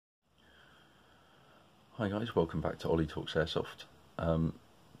Hi guys, welcome back to Ollie Talks Airsoft.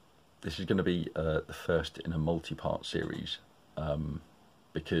 This is going to be the first in a multi-part series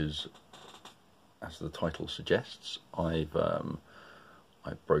because, as the title suggests, I've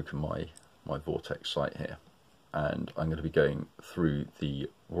broken my Vortex sight here, and I'm going to be going through the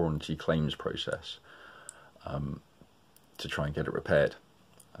warranty claims process to try and get it repaired.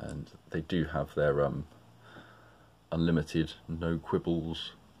 And they do have their unlimited, no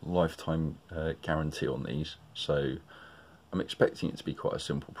quibbles lifetime guarantee on these, so I'm expecting it to be quite a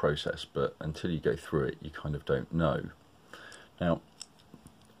simple process, but until you go through it you kind of don't know. Now,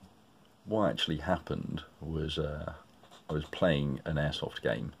 what actually happened was I was playing an airsoft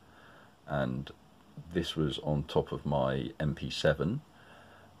game, and this was on top of my MP7,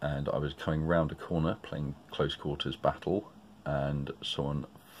 and I was coming round a corner playing close quarters battle, and someone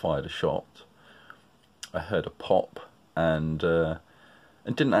fired a shot. I heard a pop and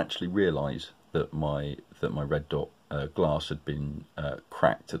didn't actually realise that my red dot glass had been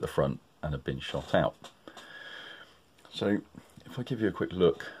cracked at the front and had been shot out. So if I give you a quick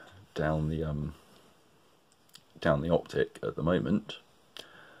look down the optic at the moment,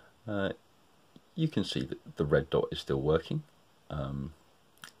 you can see that the red dot is still working. If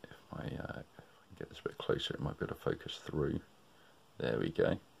I can get this a bit closer, it might be able to focus through. There we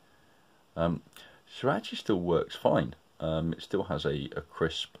go. So it actually still works fine. It still has a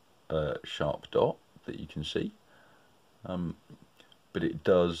crisp, sharp dot that you can see, but it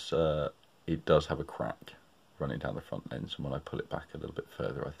does have a crack running down the front lens. And when I pull it back a little bit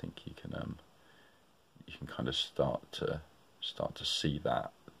further, I think you can kind of start to see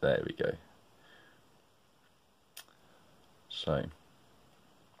that. There we go. So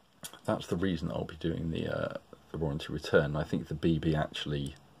that's the reason I'll be doing the warranty return. I think the BB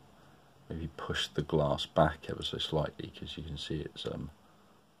actually maybe push the glass back ever so slightly, because you can see it's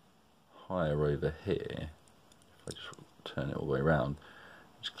higher over here. If I just turn it all the way around,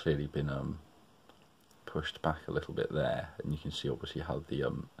 it's clearly been pushed back a little bit there, and you can see obviously how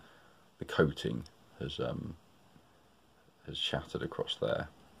the coating has shattered across there.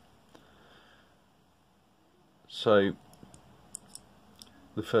 So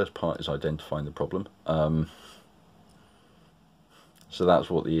the first part is identifying the problem. So that's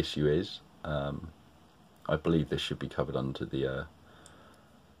what the issue is. I believe this should be covered under the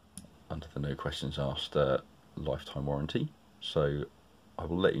no questions asked lifetime warranty. So I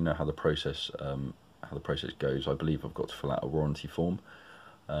will let you know how the process goes. I believe I've got to fill out a warranty form.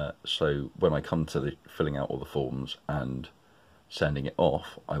 So when I come to filling out all the forms and sending it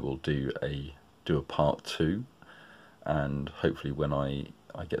off, I will do a part 2, and hopefully when I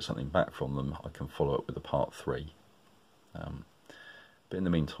get something back from them, I can follow up with a part 3. But in the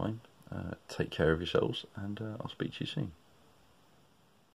meantime, take care of yourselves, and I'll speak to you soon.